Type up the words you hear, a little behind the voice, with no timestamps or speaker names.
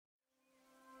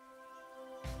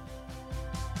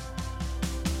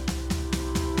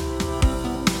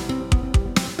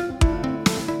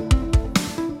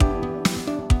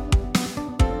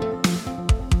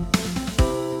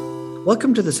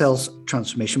Welcome to the Sales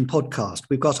Transformation Podcast.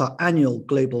 We've got our annual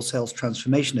Global Sales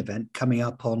Transformation event coming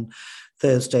up on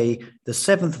Thursday, the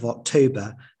 7th of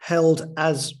October, held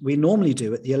as we normally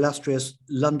do at the illustrious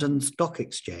London Stock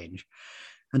Exchange.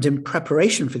 And in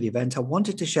preparation for the event, I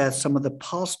wanted to share some of the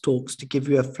past talks to give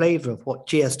you a flavour of what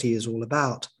GST is all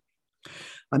about.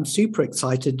 I'm super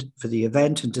excited for the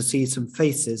event and to see some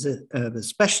faces,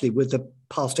 especially with the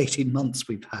past 18 months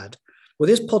we've had. Well,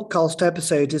 this podcast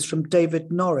episode is from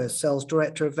David Norris, Sales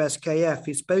Director of SKF.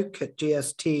 He spoke at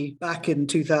GST back in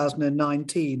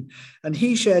 2019, and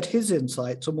he shared his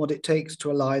insights on what it takes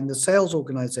to align the sales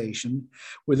organization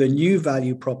with a new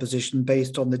value proposition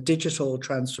based on the digital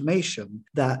transformation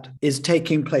that is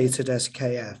taking place at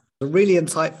SKF. A really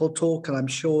insightful talk, and I'm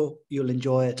sure you'll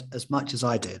enjoy it as much as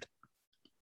I did.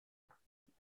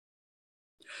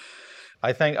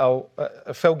 I think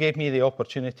Phil gave me the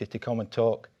opportunity to come and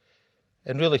talk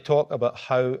and really talk about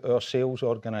how our sales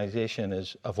organisation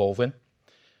is evolving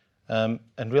and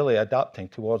really adapting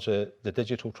towards the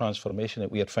digital transformation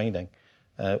that we are finding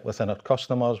within our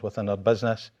customers, within our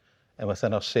business and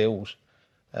within our sales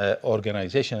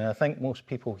organisation. And I think most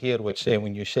people here would say,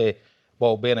 when you say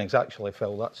ball bearings, actually,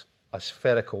 Phil, that's a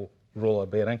spherical roller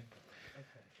bearing. Okay.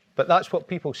 But that's what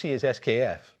people see as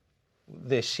SKF.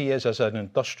 They see us as an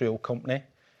industrial company.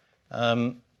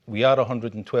 We are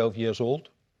 112 years old.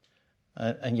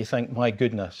 And you think, my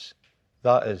goodness,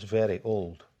 that is very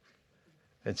old.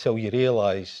 Until you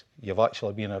realise you've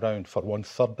actually been around for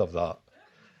 1/3 of that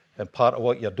and part of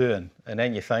what you're doing. And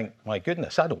then you think, my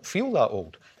goodness, I don't feel that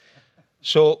old.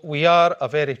 So we are a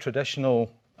very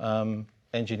traditional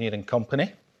engineering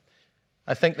company.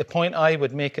 I think the point I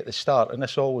would make at the start, and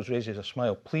this always raises a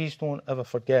smile, please don't ever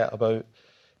forget about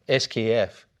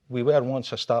SKF. We were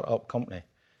once a start-up company,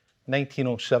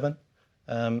 1907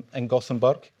 in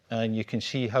Gothenburg. And you can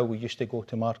see how we used to go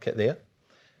to market there.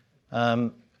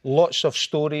 Lots of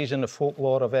stories in the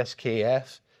folklore of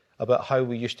SKF about how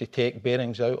we used to take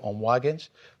bearings out on wagons,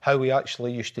 how we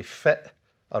actually used to fit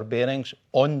our bearings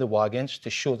on the wagons to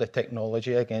show the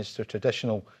technology against the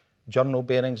traditional journal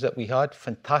bearings that we had.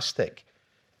 Fantastic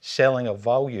selling of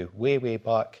value way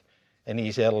back in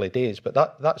these early days. But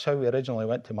that's how we originally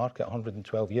went to market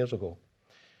 112 years ago.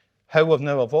 How we've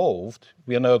now evolved,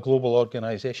 we are now a global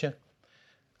organisation.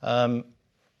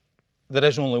 There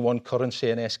is only one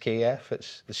currency in SKF,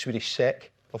 it's the Swedish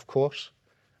SEK, of course,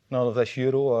 none of this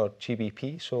euro or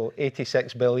GBP, so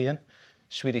 86 billion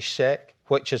Swedish SEK,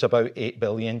 which is about 8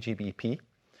 billion GBP.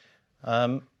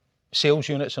 Sales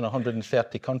units in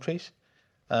 130 countries,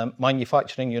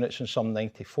 manufacturing units in some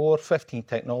 94, 15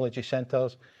 technology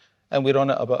centres, and we run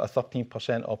at about a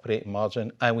 13% operating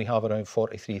margin, and we have around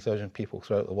 43,000 people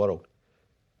throughout the world.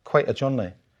 Quite a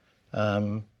journey.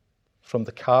 From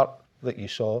the cart that you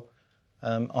saw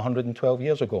 112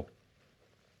 years ago.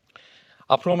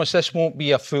 I promise this won't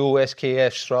be a full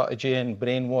SKF strategy and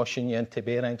brainwashing you into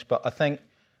bearings, but I think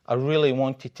I really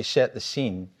wanted to set the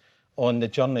scene on the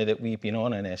journey that we've been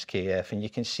on in SKF. And you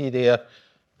can see there,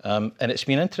 and it's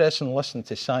been interesting listening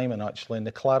to Simon actually, and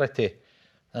the clarity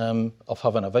of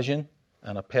having a vision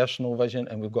and a personal vision,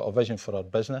 and we've got a vision for our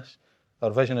business. Our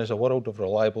vision is a world of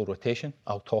reliable rotation.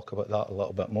 I'll talk about that a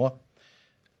little bit more.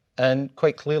 And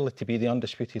quite clearly to be the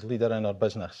undisputed leader in our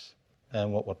business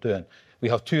and what we're doing. We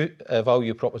have two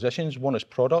value propositions. One is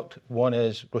product, one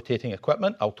is rotating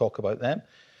equipment. I'll talk about them.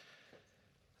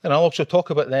 And I'll also talk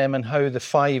about them and how the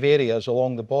 5 areas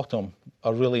along the bottom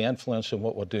are really influencing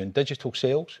what we're doing. Digital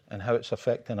sales and how it's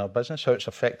affecting our business, how it's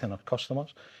affecting our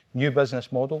customers. New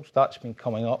business models, that's been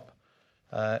coming up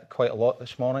quite a lot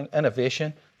this morning.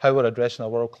 Innovation, how we're addressing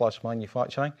our world-class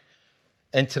manufacturing.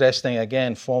 Interesting,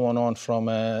 again, following on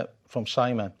from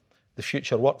Simon, the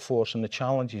future workforce and the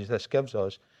challenges this gives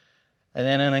us. And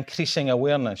then an increasing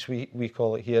awareness, we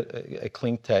call it here a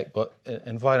clean tech, but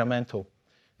environmental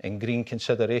and green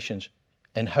considerations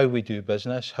in how we do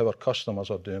business, how our customers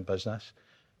are doing business,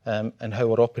 and how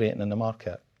we're operating in the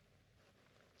market.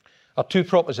 Our 2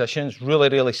 propositions,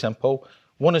 really simple.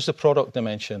 One is the product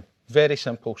dimension, very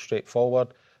simple, straightforward,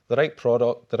 the right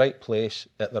product, the right place,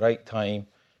 at the right time,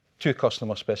 to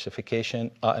customer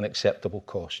specification at an acceptable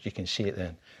cost. You can see it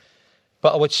then.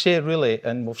 But I would say really,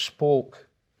 and we've spoke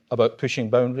about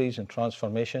pushing boundaries and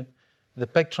transformation, the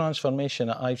big transformation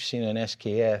that I've seen in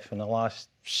SKF in the last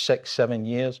 6-7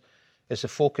 years is the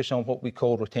focus on what we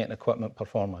call rotating equipment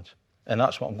performance. And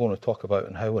that's what I'm going to talk about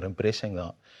and how we're embracing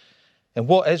that. And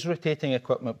what is rotating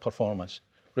equipment performance?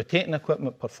 Rotating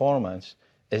equipment performance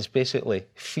is basically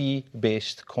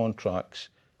fee-based contracts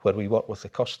where we work with the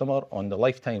customer on the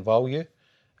lifetime value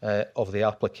of the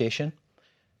application.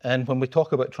 And when we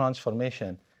talk about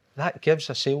transformation, that gives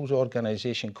a sales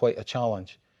organisation quite a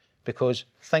challenge, because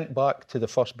think back to the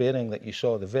first bearing that you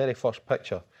saw, the very first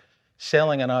picture.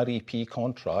 Selling an REP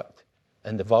contract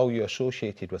and the value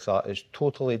associated with that is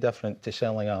totally different to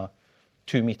selling a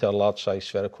 2 metre large size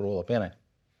spherical roller bearing.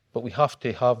 But we have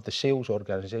to have the sales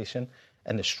organisation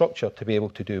and the structure to be able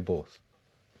to do both.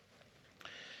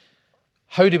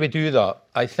 How do we do that?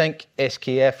 I think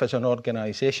SKF as an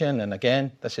organisation, and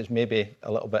again, this is maybe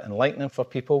a little bit enlightening for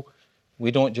people,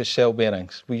 we don't just sell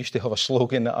bearings. We used to have a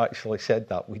slogan that actually said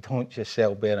that. We don't just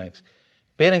sell bearings.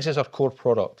 Bearings is our core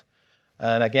product.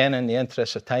 And again, in the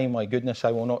interest of time, my goodness,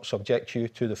 I will not subject you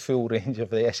to the full range of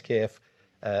the SKF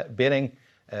bearing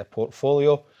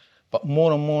portfolio. But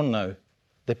more and more now,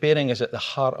 the bearing is at the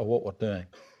heart of what we're doing.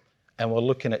 And we're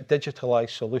looking at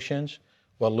digitalised solutions.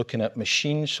 We're looking at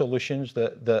machine solutions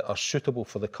that are suitable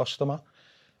for the customer.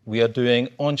 We are doing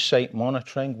on-site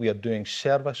monitoring. We are doing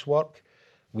service work.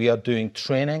 We are doing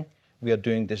training. We are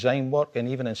doing design work. And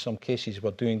even in some cases,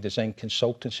 we're doing design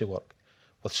consultancy work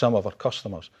with some of our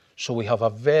customers. So we have a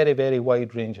very, very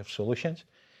wide range of solutions.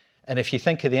 And if you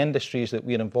think of the industries that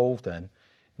we're involved in,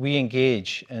 we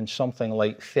engage in something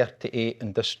like 38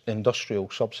 industrial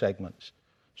subsegments.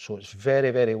 So it's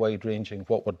very, very wide ranging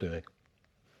what we're doing.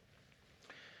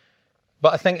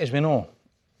 But I think, as we know,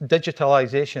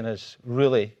 digitalisation is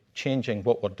really changing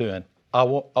what we're doing. I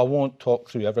won't talk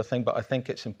through everything, but I think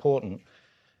it's important.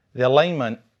 The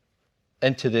alignment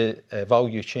into the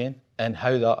value chain and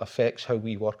how that affects how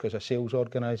we work as a sales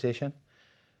organisation.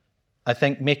 I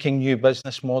think making new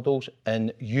business models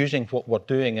and using what we're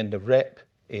doing in the rep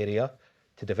area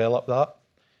to develop that.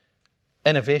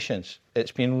 Innovations.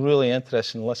 It's been really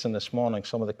interesting to listen this morning,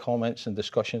 some of the comments and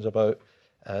discussions about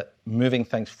moving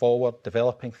things forward,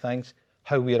 developing things,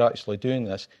 how we're actually doing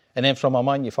this. And then from a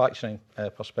manufacturing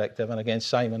perspective, and again,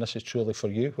 Simon, this is truly for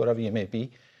you, wherever you may be,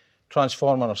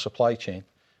 transforming our supply chain.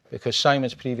 Because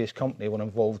Simon's previous company were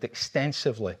involved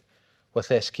extensively with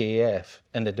SKF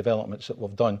in the developments that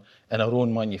we've done in our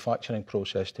own manufacturing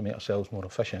process to make ourselves more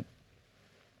efficient.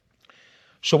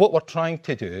 So what we're trying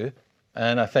to do,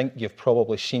 and I think you've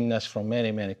probably seen this from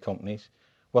many, many companies,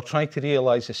 we're trying to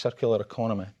realise the circular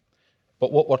economy.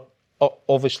 But what we're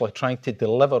obviously trying to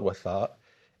deliver with that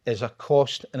is a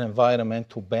cost and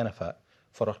environmental benefit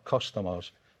for our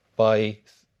customers by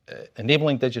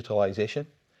enabling digitalisation,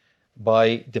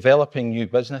 by developing new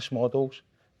business models,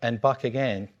 and back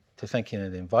again to thinking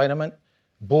of the environment,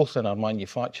 both in our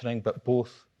manufacturing, but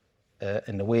both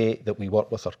in the way that we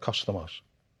work with our customers.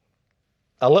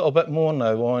 A little bit more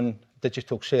now on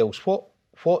digital sales.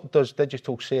 What does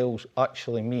digital sales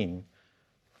actually mean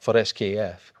for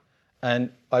SKF?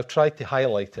 And I've tried to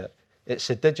highlight it. It's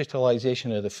the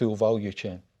digitalisation of the full value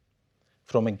chain,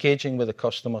 from engaging with the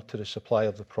customer to the supply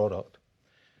of the product.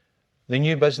 The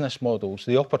new business models,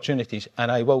 the opportunities,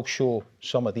 and I will show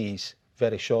some of these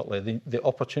very shortly, the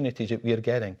opportunities that we're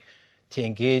getting to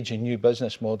engage in new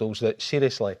business models that,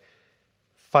 seriously,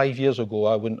 5 years ago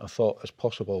I wouldn't have thought as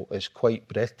possible. Is quite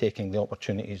breathtaking, the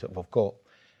opportunities that we've got.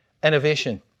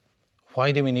 Innovation.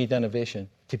 Why do we need innovation?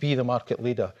 To be the market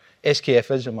leader.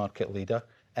 SKF is a market leader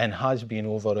and has been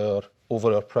over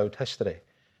our proud history.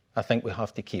 I think we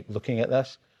have to keep looking at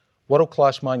this.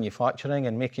 World-class manufacturing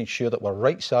and making sure that we're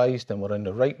right-sized and we're in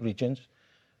the right regions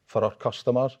for our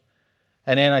customers.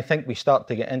 And then I think we start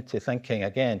to get into thinking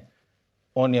again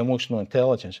on the emotional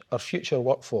intelligence. Our future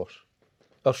workforce.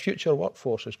 Our future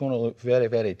workforce is going to look very,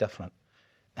 very different.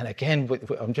 And again,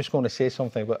 I'm just going to say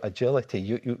something about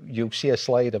agility. You'll see a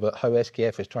slide about how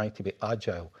SKF is trying to be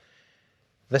agile.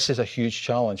 This is a huge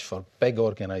challenge for big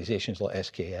organisations like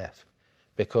SKF,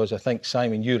 because I think,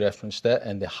 Simon, you referenced it,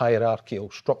 and the hierarchical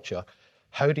structure.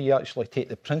 How do you actually take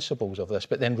the principles of this,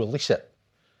 but then release it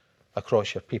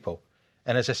across your people?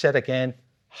 And as I said again,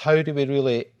 how do we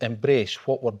really embrace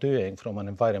what we're doing from an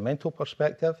environmental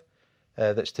perspective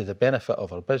that's to the benefit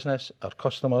of our business, our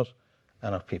customers,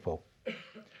 and our people?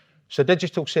 So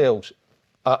digital sales,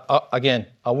 again,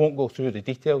 I won't go through the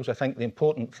details. I think the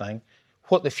important thing,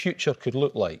 what the future could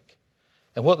look like.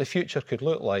 And what the future could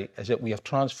look like is that we have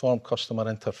transformed customer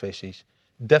interfaces,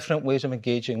 different ways of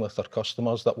engaging with our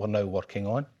customers that we're now working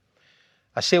on.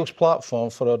 A sales platform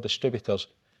for our distributors.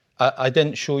 I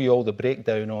didn't show you all the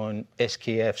breakdown on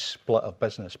SKF's split of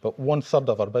business, but 1/3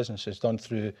 of our business is done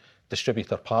through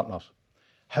distributor partners.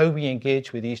 How we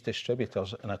engage with these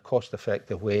distributors in a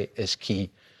cost-effective way is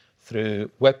key. Through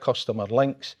web customer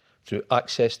links, through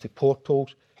access to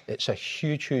portals. It's a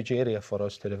huge, huge area for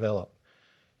us to develop.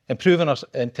 Improving our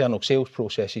internal sales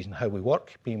processes and how we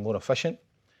work, being more efficient,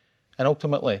 and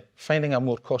ultimately finding a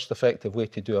more cost-effective way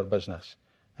to do our business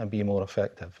and be more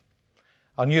effective.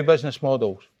 Our new business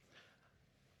models.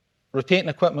 rotating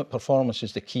equipment performance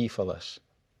is the key for this.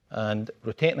 And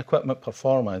rotating equipment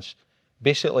performance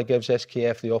basically gives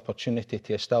SKF the opportunity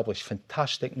to establish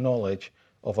fantastic knowledge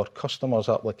of our customers'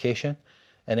 application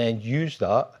and then use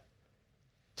that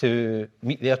to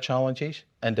meet their challenges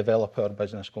and develop our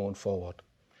business going forward.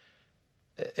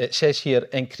 It says here,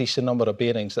 increase the number of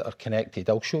bearings that are connected.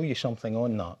 I'll show you something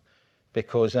on that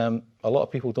because a lot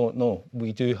of people don't know.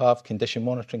 We do have condition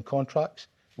monitoring contracts.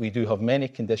 We do have many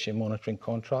condition monitoring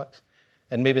contracts.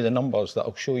 And maybe the numbers that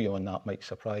I'll show you on that might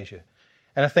surprise you.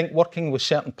 And I think working with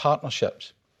certain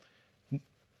partnerships,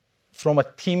 from a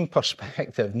team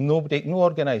perspective, no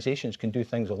organisations can do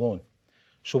things alone.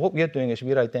 So what we're doing is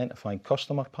we're identifying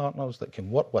customer partners that can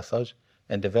work with us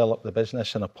and develop the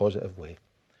business in a positive way.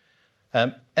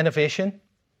 Innovation,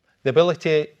 the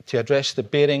ability to address the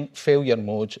bearing failure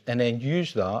modes and then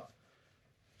use that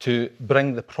to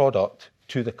bring the product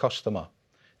to the customer.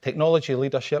 Technology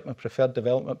leadership and preferred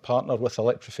development partner with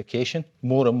electrification,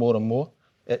 more and more and more,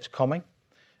 it's coming.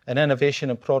 And innovation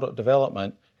and product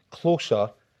development, closer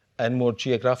and more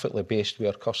geographically based with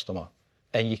our customer.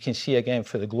 And you can see again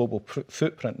for the global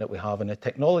footprint that we have in the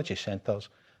technology centres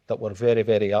that we're very,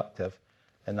 very active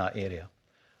in that area.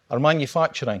 Our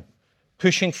manufacturing,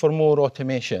 pushing for more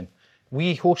automation.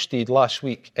 We hosted last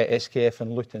week at SKF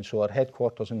in Luton, so our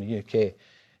headquarters in the UK,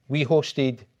 we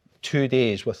hosted 2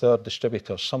 days with our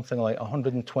distributors, something like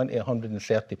 120,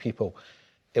 130 people.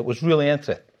 It was really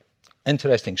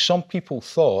interesting. Some people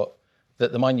thought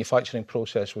that the manufacturing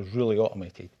process was really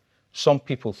automated. Some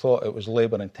people thought it was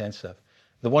labour intensive.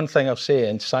 The one thing I'll say,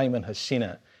 and Simon has seen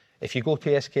it, if you go to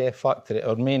SKF factory,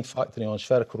 our main factory on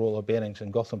spherical roller bearings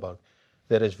in Gothenburg,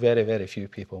 there is very, very few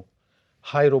people.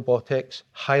 High robotics,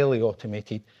 highly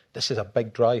automated. This is a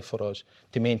big drive for us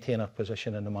to maintain our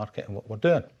position in the market and what we're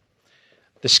doing.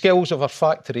 The skills of our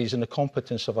factories and the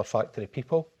competence of our factory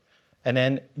people, and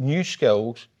then new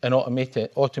skills in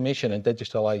automation and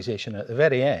digitalisation. At the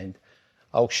very end,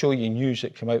 I'll show you news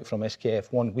that came out from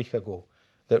SKF 1 week ago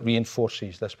that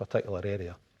reinforces this particular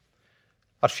area.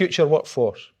 Our future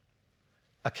workforce,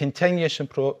 a continuous and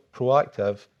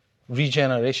proactive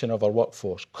regeneration of our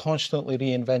workforce, constantly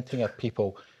reinventing our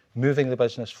people, moving the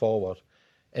business forward,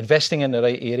 investing in the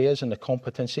right areas and the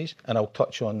competencies, and I'll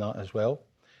touch on that as well.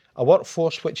 A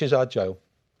workforce which is agile.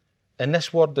 And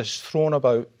this word is thrown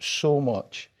about so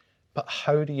much, but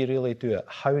how do you really do it?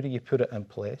 How do you put it in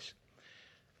place?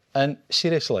 And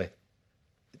seriously,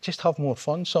 just have more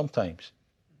fun sometimes.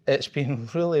 It's been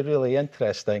really, really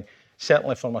interesting,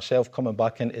 certainly for myself coming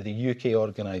back into the UK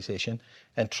organisation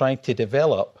and trying to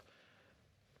develop.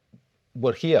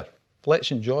 We're here.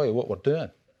 Let's enjoy what we're doing.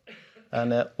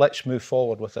 And let's move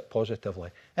forward with it positively.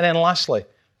 And then lastly,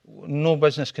 no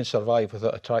business can survive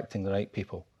without attracting the right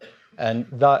people. And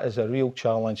that is a real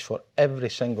challenge for every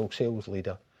single sales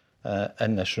leader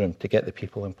in this room to get the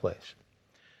people in place.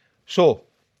 So,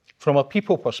 from a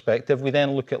people perspective, we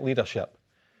then look at leadership.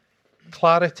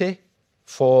 Clarity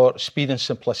for speed and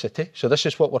simplicity. So this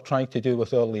is what we're trying to do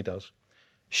with our leaders.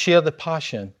 Share the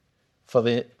passion for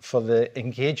the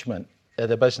engagement of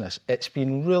the business. It's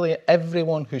been really,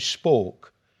 everyone who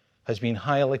spoke has been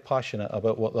highly passionate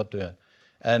about what they're doing.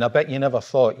 And I bet you never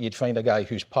thought you'd find a guy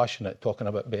who's passionate talking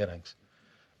about bearings.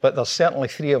 But there's certainly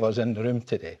 3 of us in the room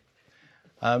today.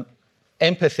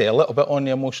 Empathy, a little bit on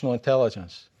the emotional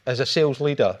intelligence. As a sales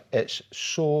leader, it's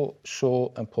so,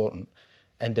 so important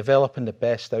in developing the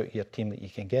best out of your team that you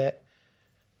can get.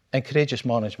 And courageous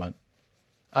management.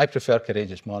 I prefer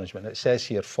courageous management. It says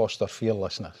here, foster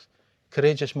fearlessness.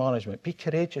 Courageous management. Be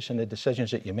courageous in the decisions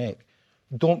that you make.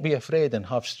 Don't be afraid and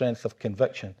have strength of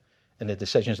conviction in the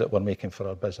decisions that we're making for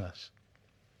our business.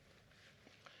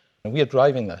 And we are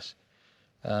driving this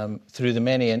through the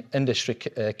many industry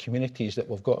communities that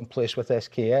we've got in place with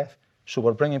SKF. So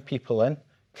we're bringing people in,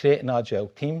 creating agile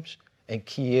teams in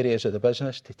key areas of the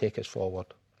business to take us forward.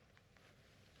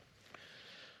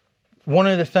 One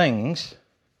of the things,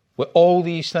 with all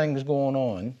these things going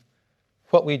on,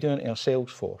 what we do in our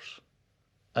sales force,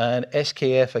 and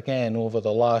SKF again over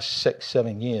the last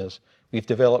 6-7 years, we've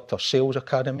developed our sales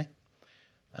academy.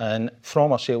 And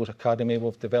from our sales academy,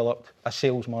 we've developed a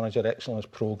sales manager excellence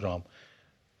program.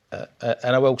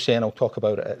 And I will say, and I'll talk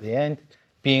about it at the end,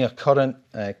 being a current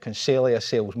Consalia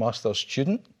Sales Master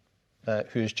student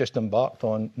who's just embarked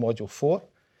on Module 4.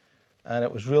 And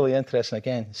it was really interesting,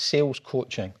 again, sales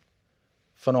coaching,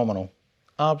 phenomenal,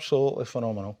 absolutely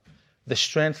phenomenal. The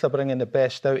strength of bringing the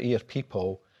best out of your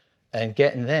people and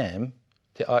getting them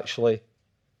to actually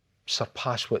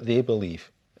surpass what they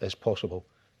believe is possible.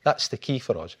 That's the key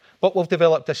for us. But we've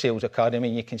developed a sales academy,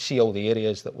 and you can see all the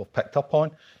areas that we've picked up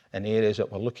on and the areas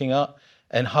that we're looking at.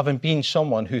 And having been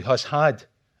someone who has had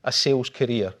a sales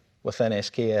career within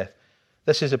SKF.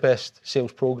 This is the best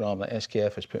sales program that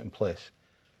SKF has put in place,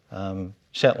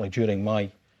 certainly during my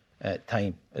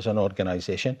time as an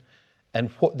organisation. And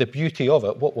what the beauty of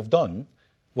it, what we've done,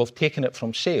 we've taken it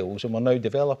from sales and we're now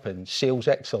developing sales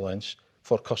excellence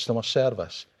for customer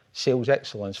service, sales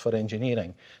excellence for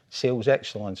engineering, sales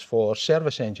excellence for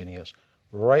service engineers,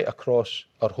 right across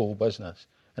our whole business.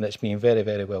 And it's been very,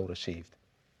 very well received.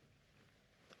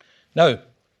 Now,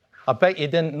 I bet you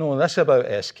didn't know this about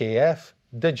SKF,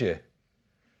 did you?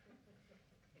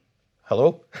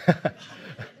 Hello?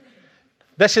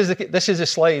 This is a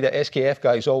slide that SKF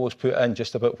guys always put in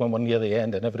just about when we're near the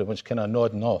end and everyone's kind of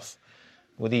nodding off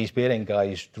with these bearing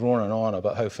guys droning on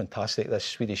about how fantastic this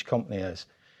Swedish company is.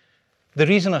 The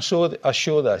reason I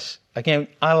show this, again,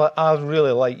 I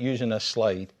really like using this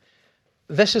slide.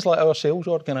 This is like our sales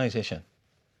organisation.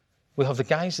 We have the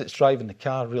guys that's driving the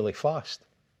car really fast,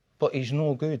 but he's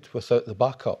no good without the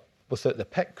backup, without the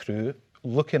pit crew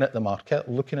looking at the market,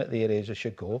 looking at the areas they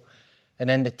should go, and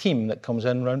then the team that comes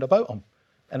in round about him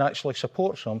and actually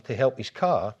supports him to help his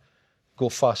car go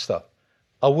faster.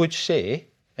 I would say,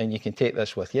 and you can take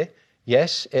this with you,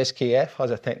 yes, SKF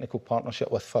has a technical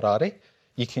partnership with Ferrari.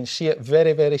 You can see it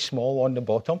very, very small on the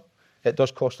bottom. It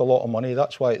does cost a lot of money,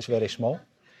 that's why it's very small.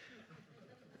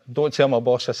 Don't tell my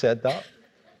boss I said that.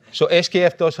 So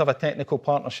SKF does have a technical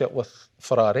partnership with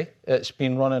Ferrari. It's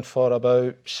been running for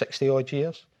about 60 odd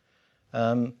years.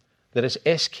 There is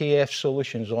SKF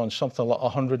solutions on something like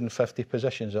 150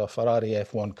 positions of a Ferrari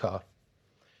F1 car.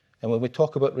 And when we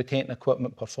talk about rotating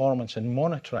equipment performance and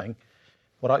monitoring,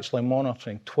 we're actually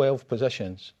monitoring 12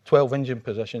 engine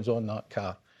positions on that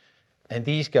car. And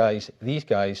these guys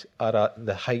are at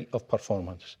the height of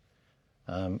performance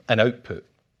and output.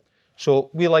 So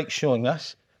we like showing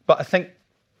this, but I think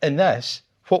in this,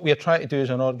 what we are trying to do as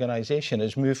an organisation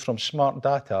is move from smart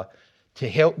data to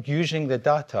help using the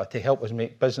data to help us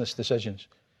make business decisions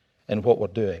in what we're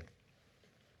doing.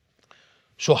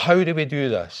 So how do we do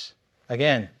this?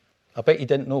 Again, I bet you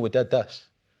didn't know we did this.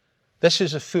 This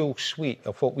is a full suite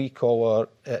of what we call our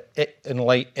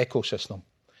Enlight ecosystem.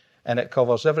 And it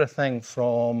covers everything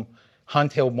from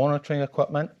handheld monitoring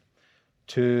equipment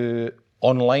to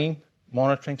online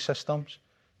monitoring systems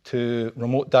to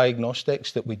remote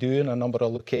diagnostics that we do in a number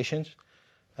of locations.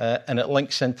 And it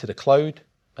links into the cloud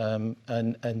and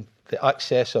the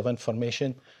access of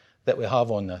information that we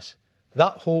have on this.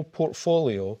 That whole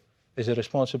portfolio is the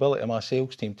responsibility of my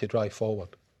sales team to drive forward.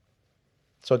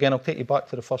 So again, I'll take you back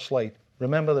to the first slide.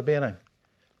 Remember the bearing?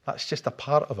 That's just a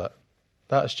part of it.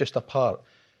 That is just a part.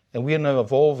 And we're now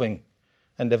evolving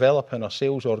and developing our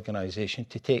sales organisation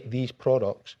to take these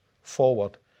products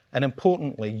forward and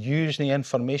importantly, use the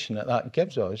information that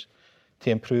gives us to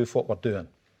improve what we're doing.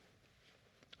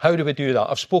 How do we do that?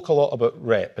 I've spoke a lot about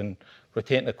rep and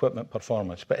rotating equipment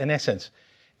performance, but in essence,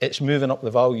 it's moving up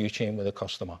the value chain with the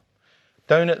customer.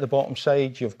 Down at the bottom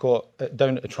side, you've got,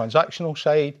 down at the transactional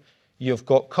side, you've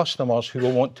got customers who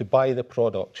will want to buy the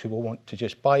product, who will want to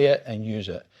just buy it and use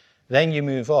it. Then you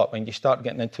move up and you start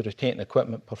getting into rotating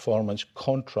equipment performance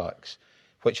contracts,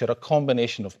 which are a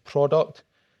combination of product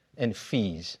and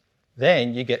fees.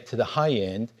 Then you get to the high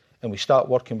end and we start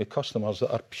working with customers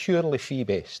that are purely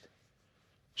fee-based.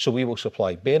 So we will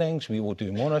supply bearings, we will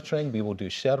do monitoring, we will do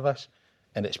service,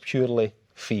 and it's purely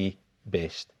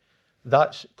fee-based.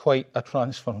 That's quite a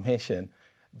transformation,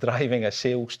 driving a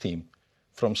sales team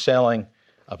from selling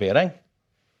a bearing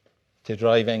to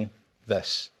driving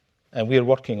this. And we're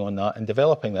working on that and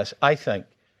developing this, I think,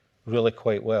 really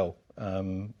quite well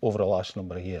over the last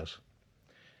number of years.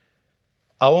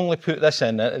 I'll only put this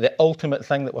in, the ultimate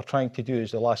thing that we're trying to do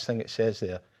is the last thing it says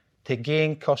there, to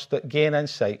gain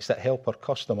insights that help our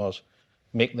customers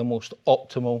make the most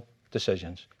optimal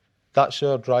decisions. That's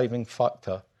our driving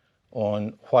factor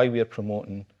on why we're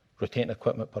promoting rotating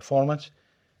equipment performance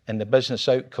and the business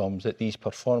outcomes that these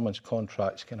performance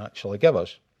contracts can actually give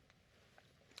us.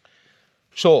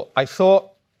 So I thought,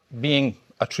 being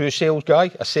a true sales guy,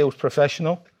 a sales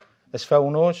professional, as Phil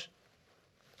knows,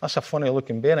 that's a funny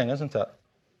looking bearing, isn't it?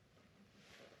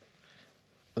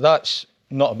 That's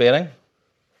not a bearing.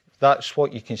 That's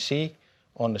what you can see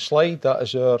on the slide. That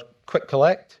is our quick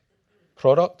collect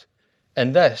product.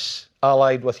 And this,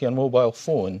 allied with your mobile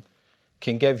phone,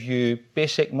 can give you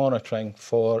basic monitoring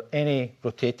for any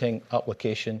rotating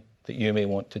application that you may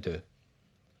want to do.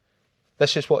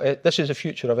 This is the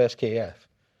future of SKF,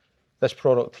 this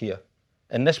product here.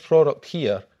 And this product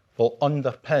here will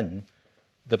underpin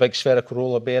the big spherical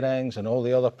roller bearings and all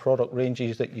the other product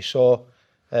ranges that you saw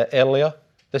earlier.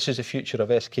 This is the future of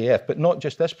SKF, but not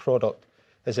just this product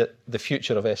is it the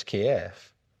future of SKF.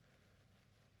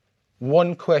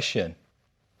 One question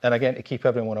and again, to keep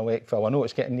everyone awake, Phil, I know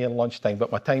it's getting near lunchtime,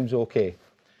 but my time's okay.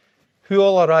 Who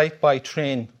all arrived by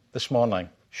train this morning?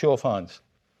 Show of hands.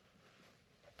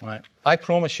 Right. I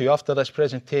promise you, after this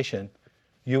presentation,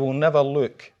 you will never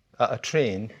look at a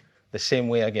train the same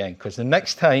way again, because the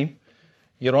next time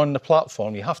you're on the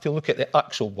platform, you have to look at the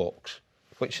axle box,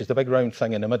 which is the big round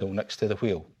thing in the middle next to the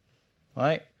wheel.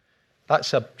 Right?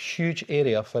 That's a huge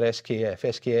area for SKF.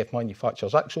 SKF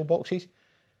manufactures axle boxes,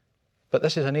 but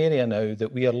this is an area now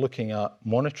that we are looking at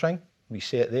monitoring. We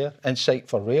see it there, Insight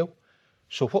for Rail.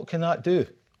 So what can that do?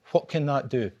 What can that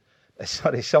do?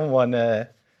 Sorry, someone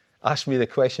asked me the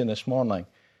question this morning,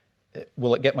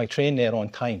 will it get my train there on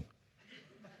time?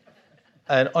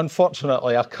 And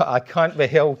unfortunately, I can't be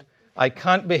held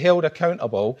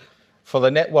accountable for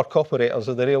the network operators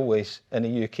of the railways in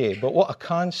the UK. But what I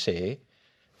can say,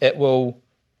 it will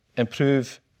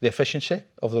improve the efficiency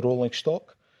of the rolling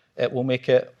stock. It will make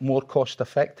it more cost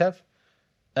effective.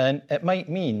 And it might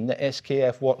mean that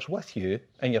SKF works with you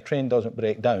and your train doesn't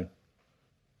break down.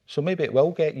 So maybe it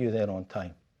will get you there on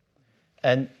time.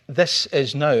 And this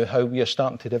is now how we are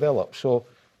starting to develop. So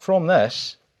from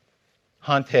this,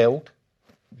 handheld,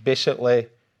 basically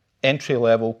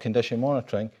entry-level condition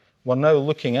monitoring, we're now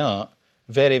looking at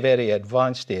very, very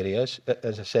advanced areas,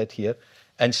 as I said here,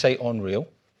 Insight on Rail.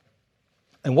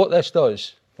 And what this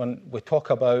does, when we talk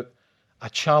about a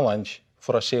challenge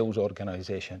for a sales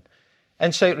organisation,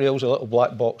 Insight Rail is a little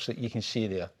black box that you can see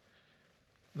there.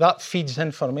 That feeds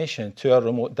information to our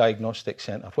remote diagnostic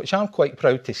centre, which I'm quite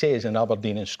proud to say is in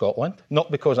Aberdeen in Scotland, not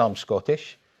because I'm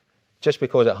Scottish, just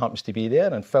because it happens to be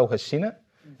there and Phil has seen it.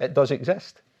 It does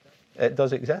exist. It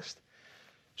does exist.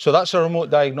 So that's a remote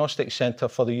diagnostic centre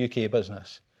for the UK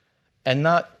business. And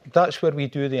that's where we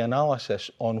do the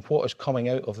analysis on what is coming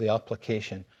out of the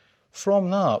application. From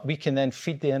that, we can then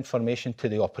feed the information to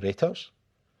the operators.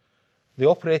 The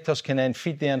operators can then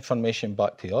feed the information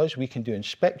back to us. We can do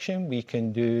inspection, we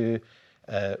can do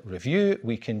review,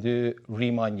 we can do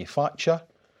remanufacture,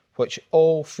 which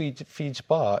all feeds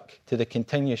back to the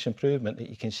continuous improvement that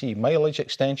you can see. Mileage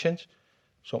extensions,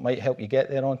 so it might help you get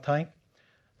there on time.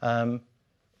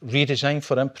 Redesign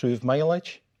for improved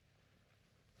mileage.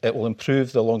 It will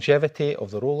improve the longevity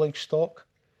of the rolling stock.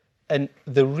 And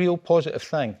the real positive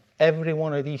thing, every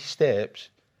one of these steps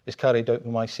is carried out by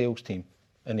my sales team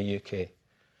in the UK.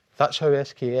 That's how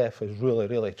SKF has really,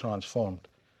 really transformed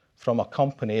from a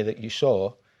company that you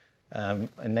saw in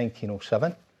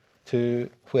 1907 to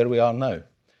where we are now.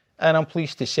 And I'm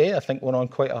pleased to say, I think we're on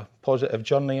quite a positive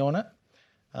journey on it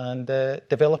and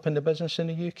developing the business in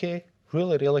the UK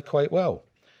really, really quite well.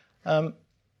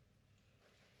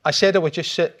 I said I would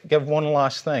just give one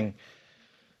last thing.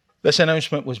 This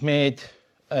announcement was made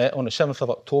on the 7th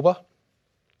of October.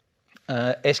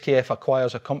 SKF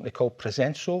acquires a company called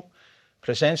Presenso.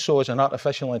 Presenso is an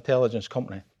artificial intelligence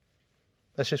company.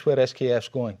 This is where SKF's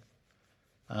going.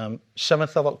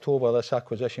 7th of October, this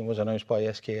acquisition was announced by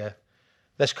SKF.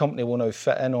 This company will now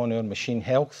fit in on our machine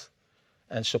health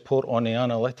and support on the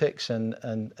analytics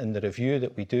and the review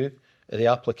that we do of the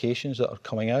applications that are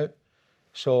coming out.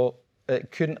 So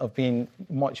it couldn't have been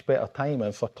much better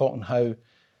timing for talking how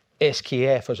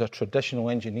SKF as a traditional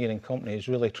engineering company is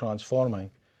really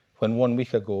transforming when 1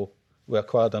 week ago we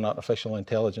acquired an artificial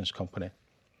intelligence company.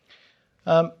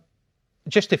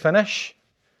 Just to finish,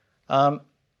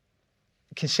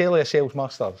 Consalia Sales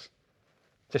Masters.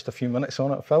 Just a few minutes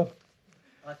on it, Phil.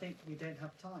 I think we don't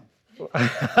have time.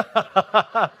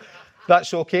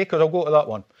 That's okay, because I'll go to that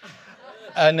one.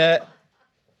 And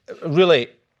really,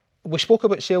 we spoke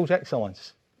about sales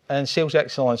excellence, and sales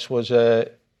excellence was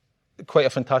quite a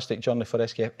fantastic journey for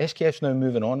SKF. SKF's now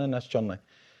moving on in this journey.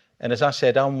 And as I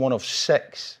said, I'm one of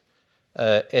 6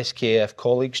 SKF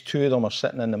colleagues. 2 of them are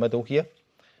sitting in the middle here.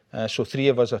 So 3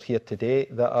 of us are here today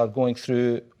that are going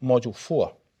through Module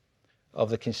 4 of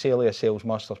the Consalia Sales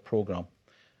Masters programme.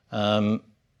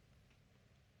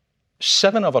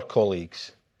 7 of our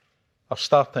colleagues are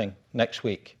starting next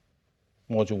week,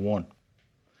 Module 1.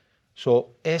 So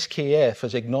SKF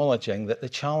is acknowledging that the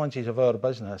challenges of our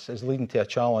business is leading to a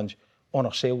challenge on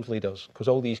our sales leaders, because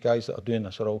all these guys that are doing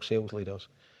this are all sales leaders.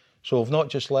 So we've not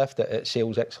just left it at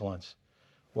sales excellence.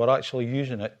 We're actually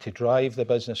using it to drive the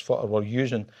business forward. We're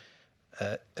using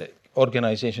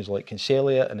organisations like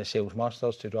Consalia and the Sales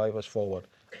Masters to drive us forward.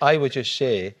 I would just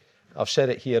say, I've said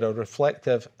it here, a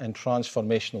reflective and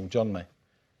transformational journey.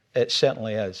 It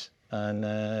certainly is.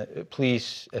 And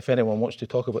please, if anyone wants to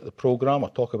talk about the programme or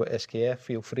talk about SKF,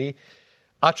 feel free.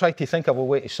 I tried to think of a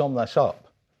way to sum this up,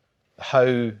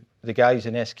 how the guys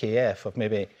in SKF have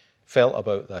maybe felt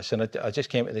about this. And I just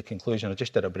came to the conclusion, I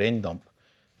just did a brain dump.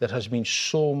 There has been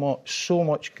so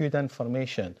much good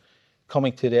information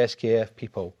coming to the SKF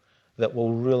people that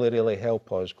will really, really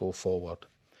help us go forward.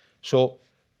 So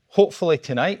hopefully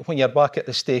tonight, when you're back at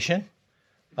the station,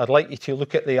 I'd like you to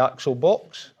look at the axle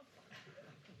box.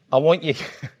 I want you,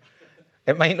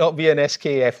 it might not be an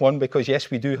SKF one because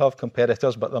yes, we do have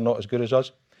competitors, but they're not as good as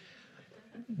us.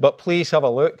 But please have a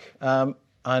look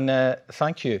and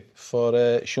thank you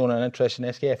for showing an interest in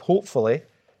SKF. Hopefully,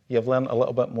 you've learned a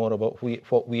little bit more about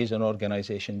what we as an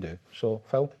organisation do. So,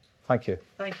 Phil, thank you.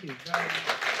 Thank you.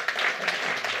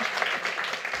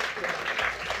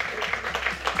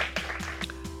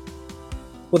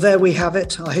 Well, there we have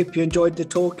it. I hope you enjoyed the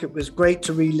talk. It was great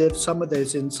to relive some of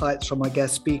those insights from our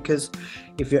guest speakers.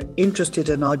 If you're interested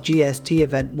in our GST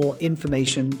event, more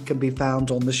information can be found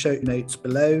on the show notes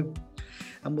below.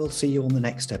 And we'll see you on the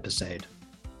next episode.